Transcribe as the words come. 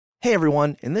Hey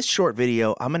everyone, in this short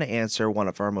video, I'm going to answer one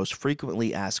of our most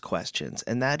frequently asked questions,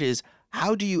 and that is,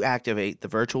 how do you activate the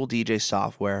virtual DJ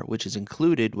software which is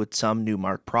included with some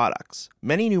Numark products?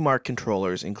 Many Numark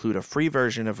controllers include a free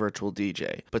version of Virtual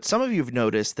DJ, but some of you have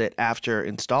noticed that after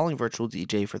installing Virtual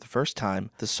DJ for the first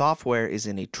time, the software is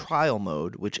in a trial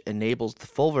mode which enables the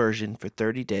full version for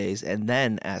 30 days and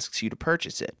then asks you to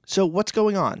purchase it. So what's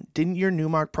going on? Didn't your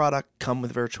Numark product come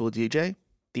with Virtual DJ?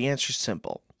 The answer is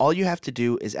simple. All you have to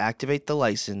do is activate the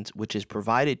license which is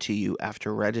provided to you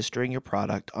after registering your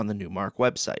product on the Numark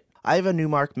website. I have a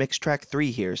Numark Mixtrack 3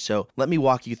 here, so let me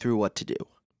walk you through what to do.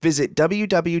 Visit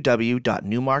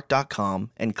www.numark.com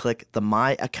and click the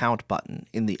My Account button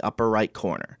in the upper right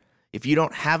corner. If you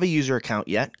don't have a user account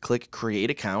yet, click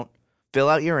Create Account, fill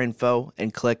out your info,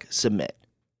 and click Submit.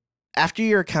 After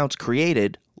your account's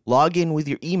created, log in with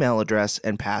your email address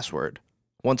and password.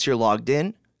 Once you're logged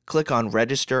in, click on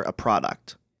Register a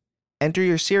Product. Enter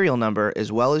your serial number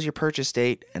as well as your purchase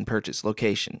date and purchase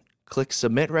location. Click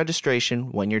Submit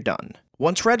Registration when you're done.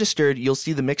 Once registered, you'll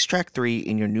see the Mixtrack 3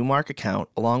 in your Numark account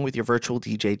along with your Virtual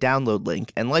DJ download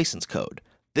link and license code.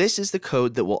 This is the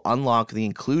code that will unlock the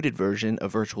included version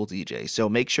of Virtual DJ, so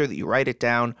make sure that you write it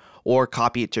down or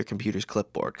copy it to your computer's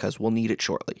clipboard because we'll need it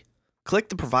shortly. Click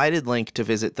the provided link to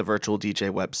visit the Virtual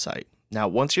DJ website. Now,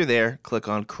 once you're there, click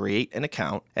on Create an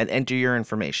Account and enter your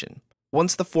information.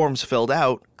 Once the form's filled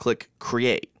out, click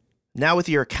Create. Now with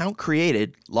your account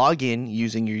created, log in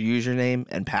using your username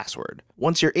and password.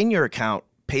 Once you're in your account,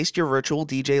 paste your Virtual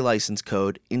DJ license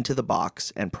code into the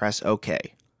box and press OK.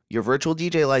 Your Virtual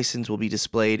DJ license will be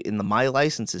displayed in the My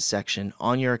Licenses section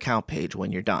on your account page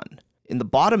when you're done. In the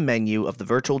bottom menu of the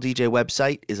Virtual DJ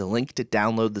website is a link to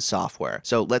download the software.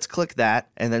 So let's click that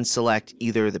and then select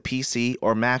either the PC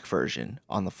or Mac version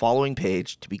on the following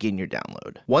page to begin your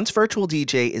download. Once Virtual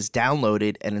DJ is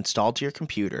downloaded and installed to your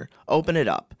computer, open it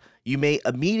up. You may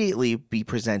immediately be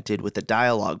presented with a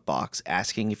dialog box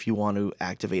asking if you want to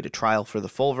activate a trial for the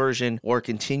full version or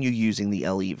continue using the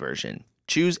LE version.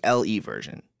 Choose LE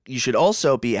version. You should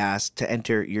also be asked to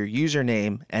enter your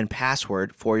username and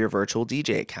password for your Virtual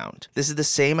DJ account. This is the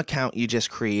same account you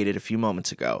just created a few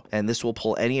moments ago, and this will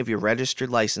pull any of your registered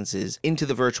licenses into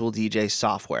the Virtual DJ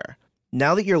software.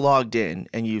 Now that you're logged in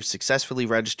and you've successfully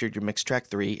registered your Mixtrack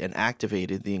 3 and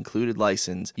activated the included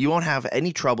license, you won't have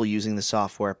any trouble using the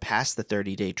software past the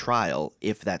 30-day trial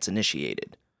if that's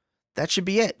initiated. That should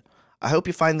be it. I hope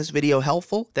you find this video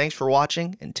helpful. Thanks for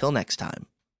watching. Until next time.